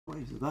What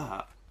is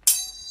that?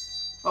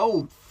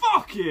 Oh,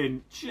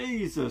 fucking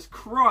Jesus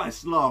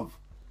Christ, love.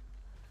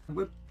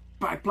 We're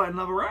back playing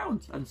another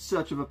round and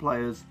searching for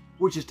players,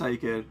 which has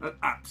taken an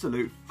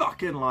absolute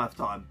fucking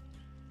lifetime.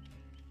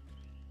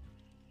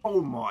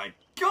 Oh my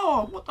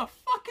God, what the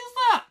fuck is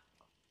that?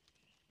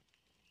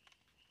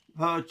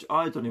 Her,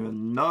 I don't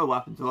even know what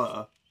happened to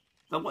her.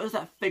 Then what is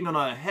that thing on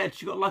her head?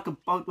 She got like a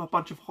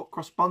bunch of hot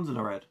cross buns in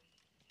her head.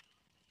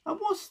 And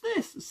what's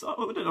this? So, I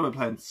don't know, we're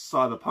playing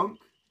Cyberpunk.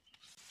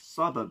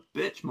 Cyber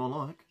bitch, more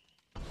like.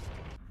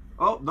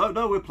 Oh,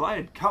 no, we're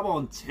playing. Come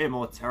on, Tim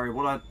or Terry.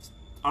 I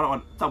don't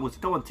want doubles.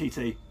 Go on,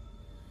 TT.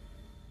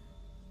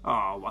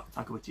 Oh, what?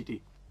 Tackle with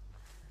TT.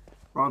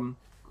 Run.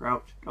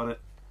 Crouch. Got it.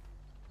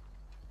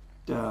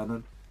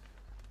 Dun.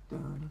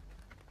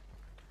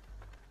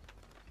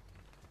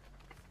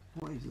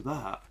 What is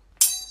that?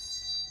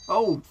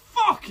 Oh,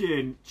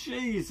 fucking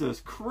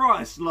Jesus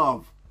Christ,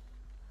 love.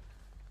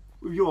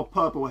 With your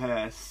purple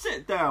hair.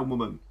 Sit down,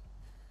 woman.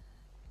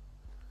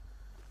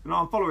 You know,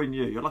 I'm following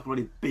you. You're like a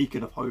bloody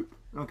beacon of hope.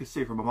 I can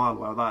see from a mile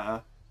away with that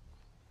hair.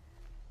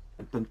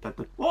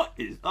 What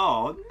is...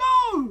 Oh,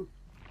 no!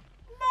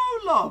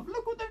 No, love.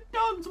 Look what they've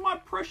done to my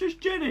precious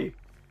Jenny.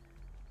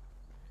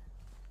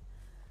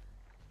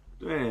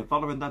 Damn,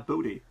 following that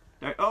booty.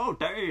 Oh,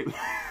 damn.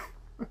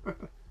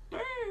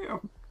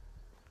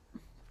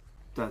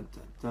 Damn.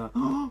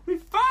 Oh, we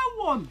found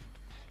one.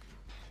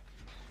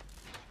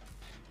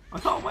 I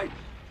can't wait.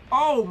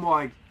 Oh,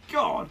 my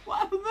God. What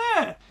happened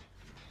there?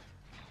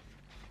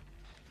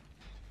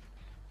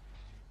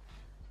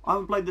 I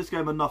haven't played this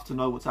game enough to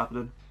know what's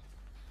happening.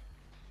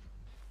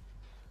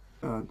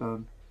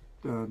 Dun.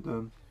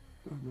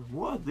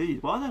 What are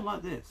these? Why are they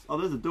like this? Oh,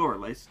 there's a door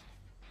at least.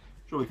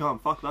 Sure we can't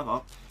fuck that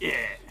up.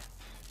 Yeah.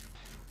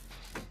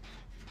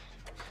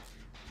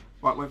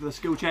 Right, wait for the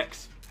skill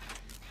checks.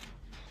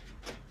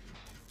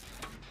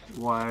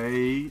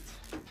 Wait.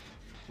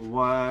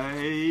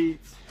 Where's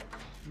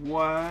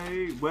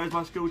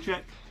my skill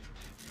check?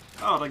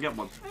 Oh, I don't get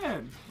one.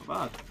 Yeah,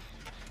 not bad.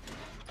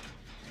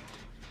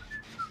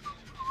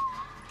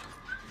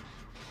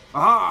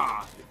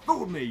 Aha! You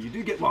fooled me, you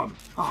do get one.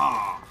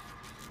 Aha!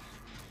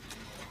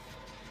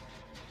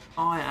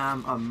 I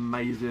am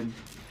amazing.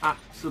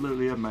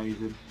 Absolutely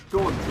amazing.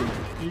 Go on, Tim.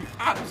 You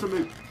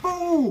absolute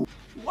fool!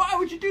 Why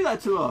would you do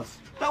that to us?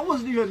 That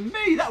wasn't even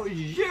me, that was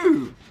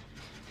you!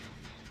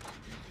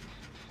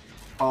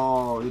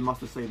 Oh, you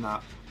must have seen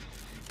that.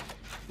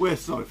 We're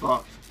so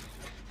fucked.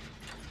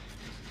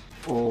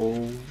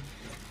 Oh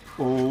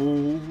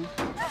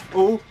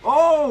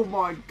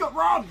my God,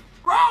 run!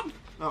 Run!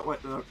 Oh,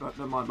 wait, no,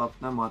 never mind, love,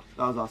 never mind.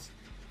 That was us.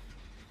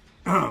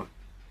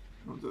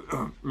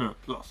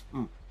 Lost. I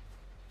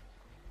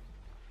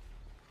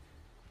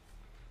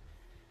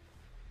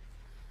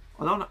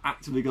don't want to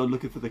actively go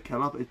looking for the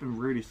killer, but it's been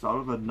really slow.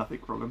 I've heard nothing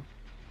from him.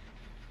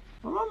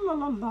 La la la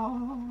la la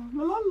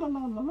la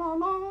la la la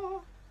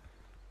la.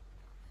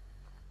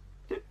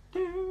 Tip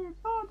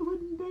by the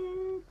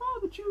window, by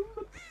the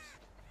tube.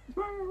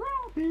 Where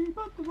I'll be,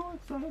 but the voice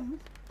says.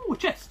 Oh, a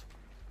chest.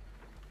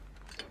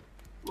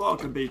 Well,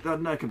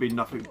 there can be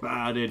nothing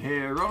bad in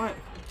here, right?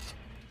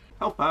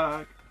 Health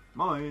pack,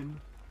 mine.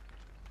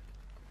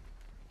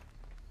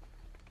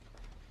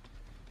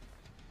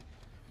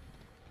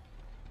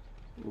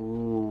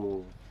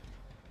 Ooh.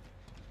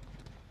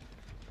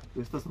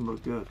 This doesn't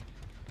look good.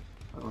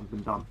 That one's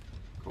been done.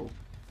 Cool.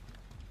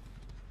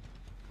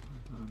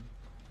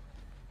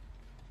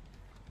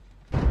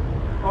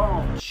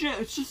 Oh shit,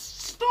 it's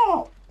just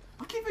stop!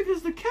 I keep thinking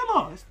it's the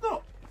killer. It's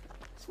not.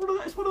 It's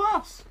one of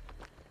us.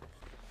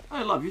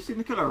 Hey love, you seen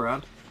the killer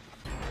around?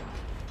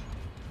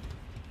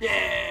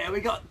 Yeah, we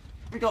got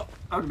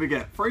how did we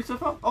get? 3 so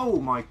far? Oh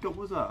my God,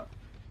 what was that?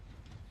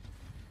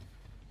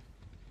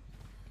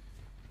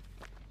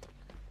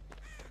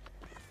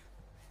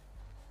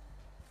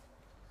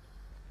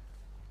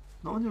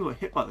 No one got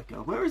hit by the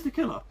killer. Where is the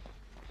killer?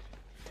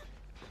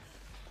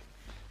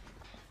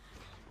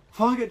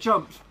 If I get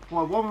jumped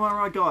by one of my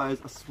right guys,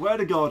 I swear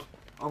to God,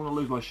 I'm gonna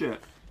lose my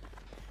shit.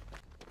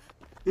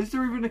 Is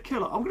there even a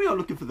killer? I'm gonna go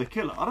looking for the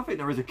killer. I don't think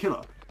there is a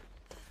killer.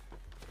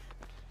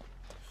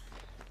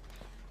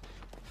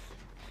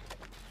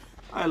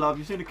 Hey love,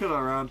 you seen a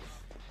killer around?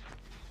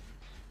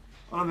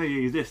 I don't think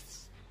he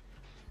exists.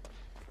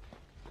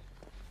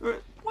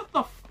 What the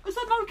f... Is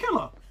there no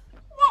killer?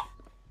 What?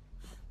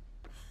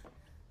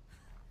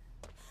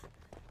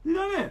 You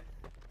down here?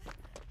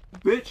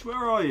 Bitch, where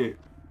are you?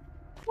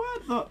 Where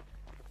the...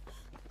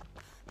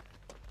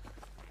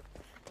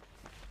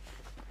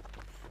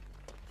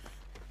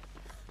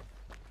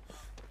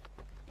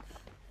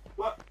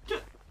 What?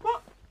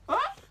 What?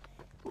 Huh?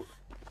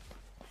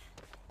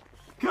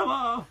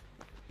 Killer!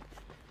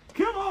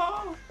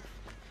 Killer!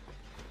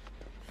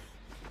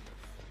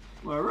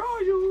 Where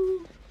are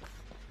you?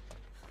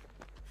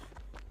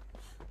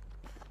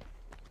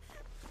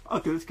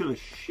 Okay, this killer's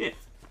shit.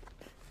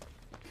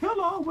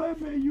 Killer, where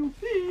may you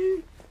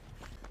be?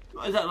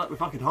 What is that, like we're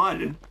fucking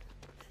hiding?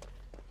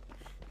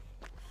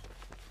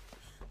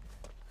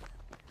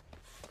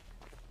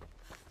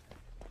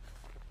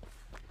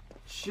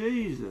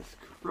 Jesus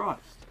Christ.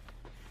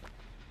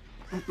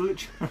 There's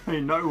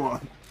literally no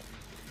one.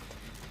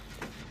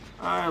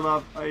 Hi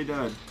love, how you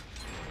doing?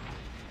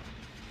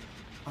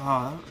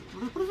 Ah,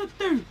 what does it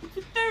do? What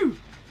does it do?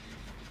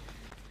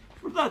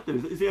 What does that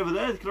do? Is he over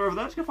there? Is the killer over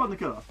there? Let's go find the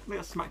killer. Let me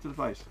get smacked in the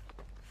face.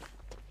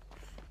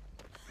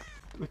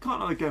 We can't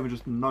have a game with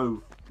just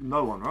no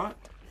one, right?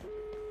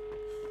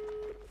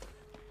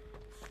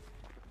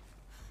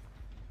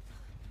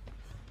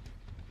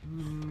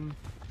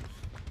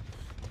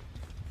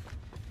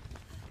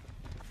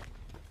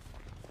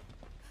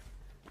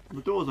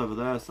 The door's over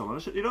there somewhere.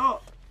 You know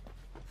what?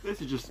 This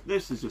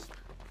is just.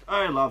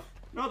 Hey, love.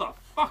 You know what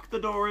the fuck the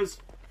door is?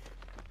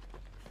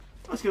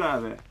 Let's get out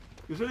of here.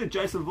 Because really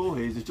Jason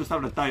Voorhees is just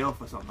having a day off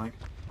or something.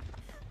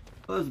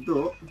 There's the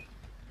door.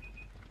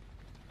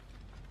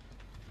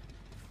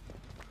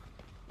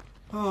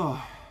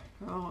 Oh,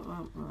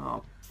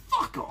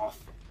 fuck off.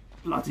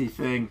 Bloody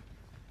thing.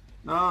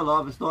 No,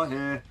 love, it's not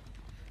here.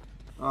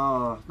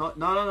 Oh,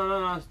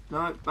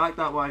 no, back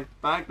that way,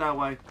 back that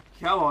way.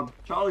 Come on,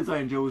 Charlie's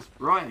Angels,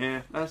 right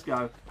here, let's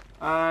go.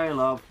 Hey,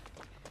 love.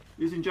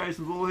 Using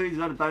Jason Voorhees, he's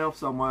had a day off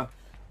somewhere.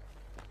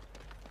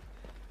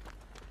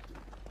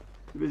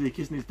 Too busy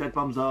kissing his dead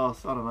bum's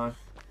ass, I don't know.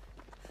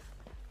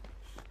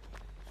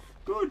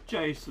 Good,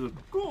 Jason,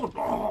 good.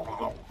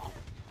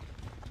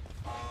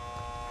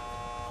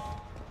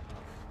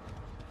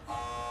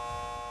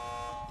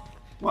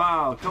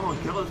 Wow, come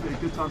on, killer, this would be a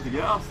good time to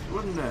get us,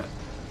 wouldn't it?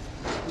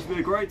 This would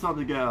be a great time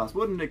to get us,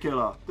 wouldn't it,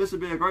 killer? This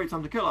would be a great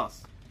time to kill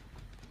us.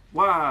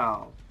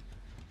 Wow.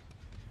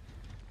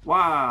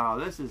 Wow,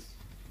 this is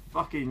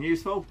fucking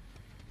useful.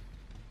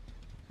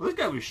 Well, this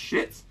game was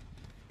shit.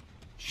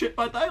 Shit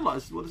by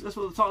daylight, that's what the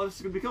title of this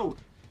is going to be called.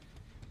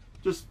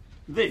 Just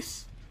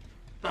this.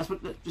 That's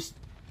what, just,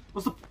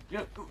 what's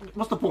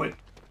the point?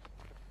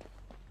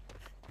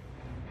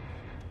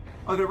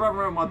 I'm going to run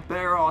around with my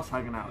bare ass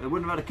hanging out. They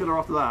wouldn't have had a killer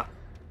after that.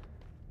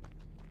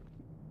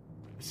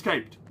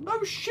 Escaped.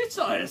 No shit,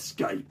 I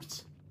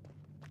escaped.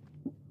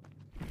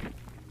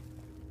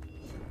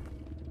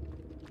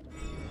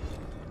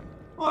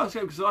 I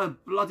escaped because I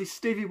had bloody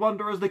Stevie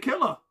Wonder as the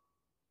killer.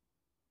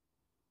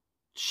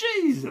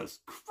 Jesus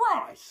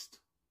Christ.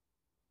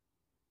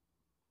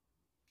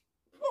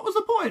 What was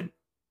the point?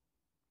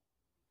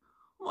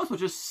 I might as well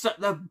just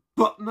sat there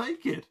butt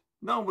naked.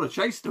 No one would have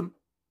chased him.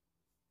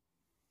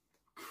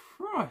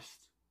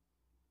 Christ.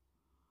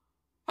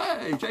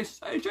 Hey,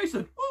 Jason. Hey,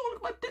 Jason. Oh,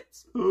 look at my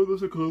tits. Oh,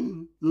 those are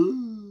cool.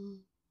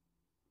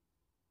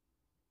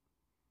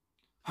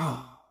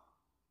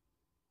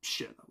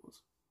 Shit, that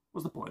was.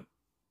 What's the point?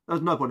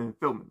 There's no point in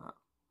filming that.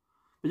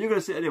 But you're going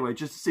to see it anyway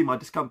just to see my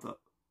discomfort.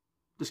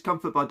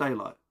 Discomfort by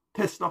daylight.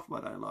 Pissed off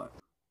by daylight.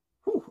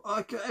 Whew,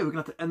 okay, we're going to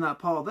have to end that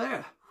part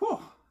there. Whew,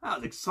 that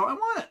was exciting,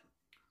 wasn't it?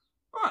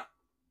 Right.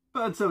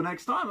 But until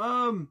next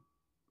time,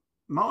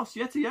 Mars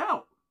Yeti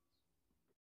out.